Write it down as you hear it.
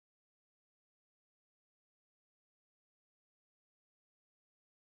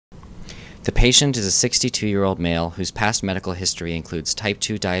The patient is a 62-year-old male whose past medical history includes type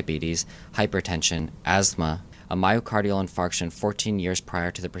 2 diabetes, hypertension, asthma, a myocardial infarction 14 years prior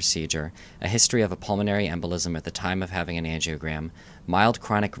to the procedure, a history of a pulmonary embolism at the time of having an angiogram, mild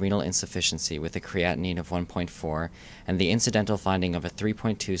chronic renal insufficiency with a creatinine of 1.4, and the incidental finding of a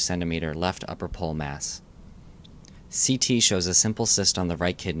 3.2 centimeter left upper pole mass. CT shows a simple cyst on the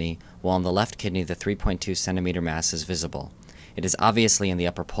right kidney, while on the left kidney the 3.2 centimeter mass is visible. It is obviously in the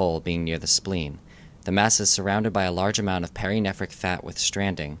upper pole, being near the spleen. The mass is surrounded by a large amount of perinephric fat with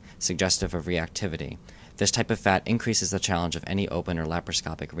stranding, suggestive of reactivity. This type of fat increases the challenge of any open or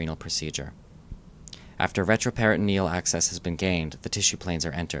laparoscopic renal procedure. After retroperitoneal access has been gained, the tissue planes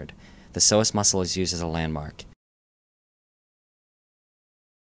are entered. The psoas muscle is used as a landmark.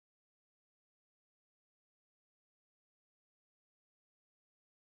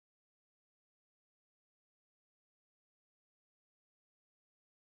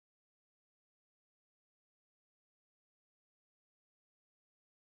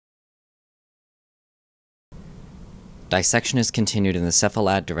 Dissection is continued in the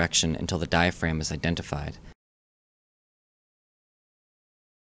cephalad direction until the diaphragm is identified.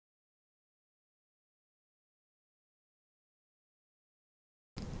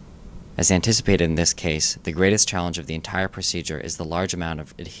 As anticipated in this case, the greatest challenge of the entire procedure is the large amount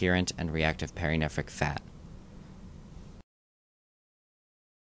of adherent and reactive perinephric fat.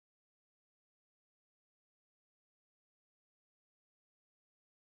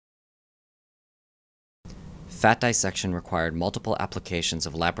 Fat dissection required multiple applications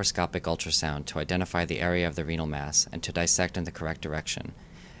of laparoscopic ultrasound to identify the area of the renal mass and to dissect in the correct direction,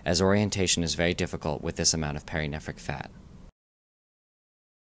 as orientation is very difficult with this amount of perinephric fat.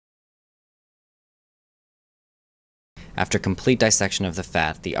 After complete dissection of the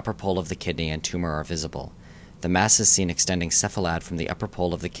fat, the upper pole of the kidney and tumor are visible. The mass is seen extending cephalad from the upper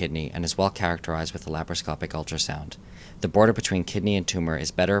pole of the kidney and is well characterized with the laparoscopic ultrasound. The border between kidney and tumor is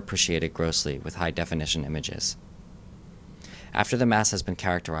better appreciated grossly with high-definition images. After the mass has been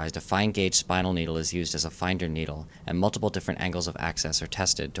characterized, a fine-gauge spinal needle is used as a finder needle, and multiple different angles of access are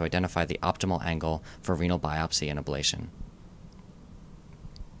tested to identify the optimal angle for renal biopsy and ablation.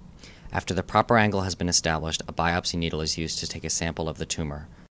 After the proper angle has been established, a biopsy needle is used to take a sample of the tumor.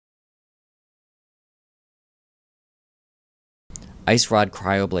 Ice rod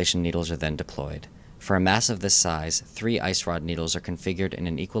cryoablation needles are then deployed. For a mass of this size, 3 ice rod needles are configured in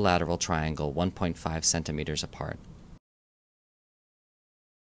an equilateral triangle 1.5 centimeters apart.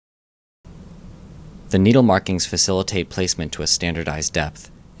 The needle markings facilitate placement to a standardized depth.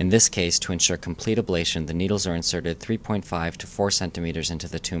 In this case, to ensure complete ablation, the needles are inserted 3.5 to 4 centimeters into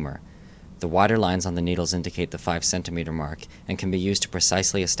the tumor. The wider lines on the needles indicate the 5 centimeter mark and can be used to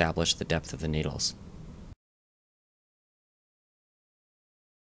precisely establish the depth of the needles.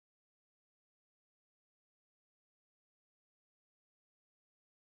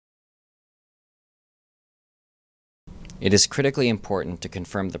 It is critically important to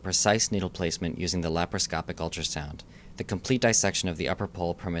confirm the precise needle placement using the laparoscopic ultrasound. The complete dissection of the upper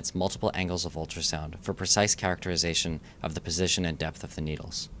pole permits multiple angles of ultrasound for precise characterization of the position and depth of the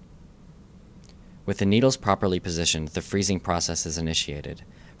needles. With the needles properly positioned, the freezing process is initiated.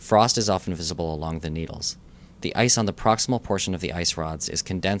 Frost is often visible along the needles. The ice on the proximal portion of the ice rods is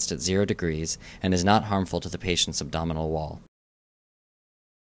condensed at 0 degrees and is not harmful to the patient's abdominal wall.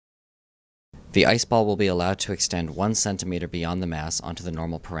 The ice ball will be allowed to extend 1 centimeter beyond the mass onto the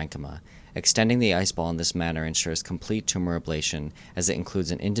normal parenchyma. Extending the ice ball in this manner ensures complete tumor ablation, as it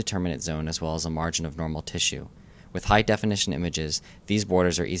includes an indeterminate zone as well as a margin of normal tissue. With high-definition images, these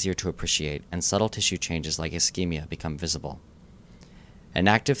borders are easier to appreciate, and subtle tissue changes like ischemia become visible. An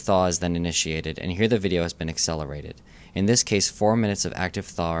active thaw is then initiated, and here the video has been accelerated. In this case, 4 minutes of active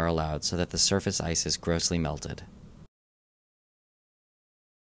thaw are allowed so that the surface ice is grossly melted.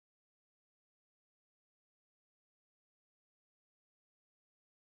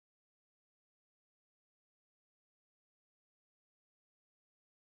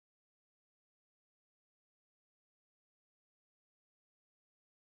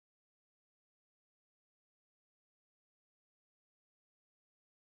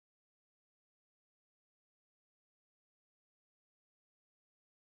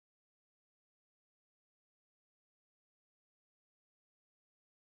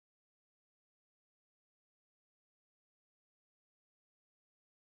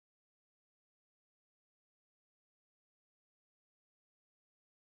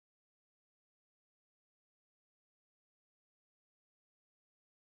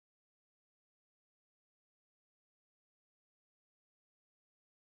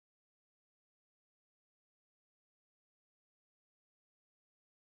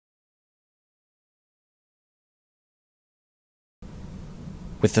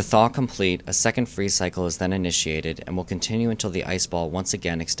 With the thaw complete, a second freeze cycle is then initiated and will continue until the ice ball once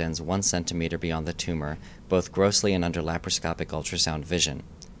again extends 1 centimeter beyond the tumor, both grossly and under laparoscopic ultrasound vision.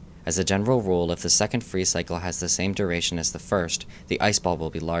 As a general rule, if the second freeze cycle has the same duration as the first, the ice ball will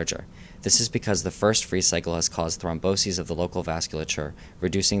be larger. This is because the first freeze cycle has caused thromboses of the local vasculature,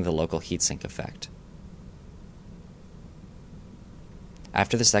 reducing the local heat sink effect.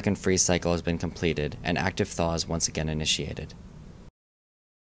 After the second freeze cycle has been completed, an active thaw is once again initiated.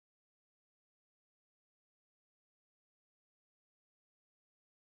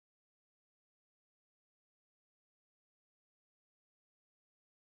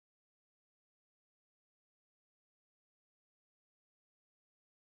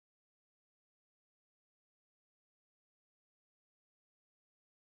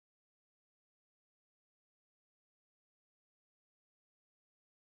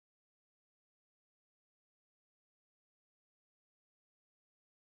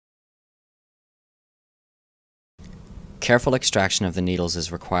 Careful extraction of the needles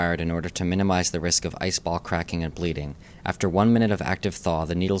is required in order to minimize the risk of ice ball cracking and bleeding. After 1 minute of active thaw,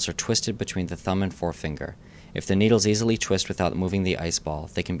 the needles are twisted between the thumb and forefinger. If the needles easily twist without moving the ice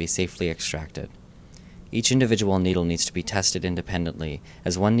ball, they can be safely extracted. Each individual needle needs to be tested independently,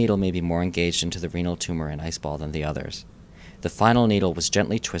 as one needle may be more engaged into the renal tumor and ice ball than the others. The final needle was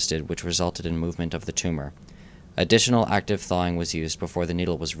gently twisted, which resulted in movement of the tumor. Additional active thawing was used before the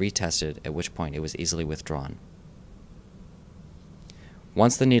needle was retested, at which point it was easily withdrawn.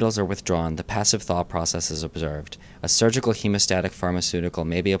 Once the needles are withdrawn, the passive thaw process is observed. A surgical hemostatic pharmaceutical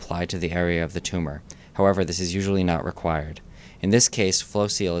may be applied to the area of the tumor. However, this is usually not required. In this case,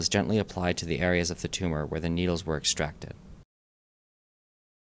 Flow-Seal is gently applied to the areas of the tumor where the needles were extracted.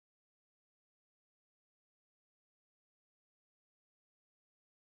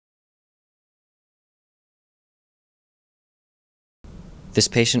 This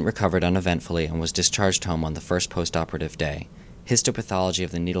patient recovered uneventfully and was discharged home on the first postoperative day. Histopathology of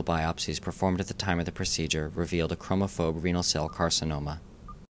the needle biopsies performed at the time of the procedure revealed a chromophobe renal cell carcinoma.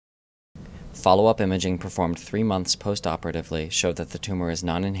 Follow-up imaging performed 3 months postoperatively showed that the tumor is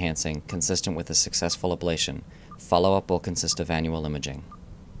non-enhancing, consistent with a successful ablation. Follow-up will consist of annual imaging.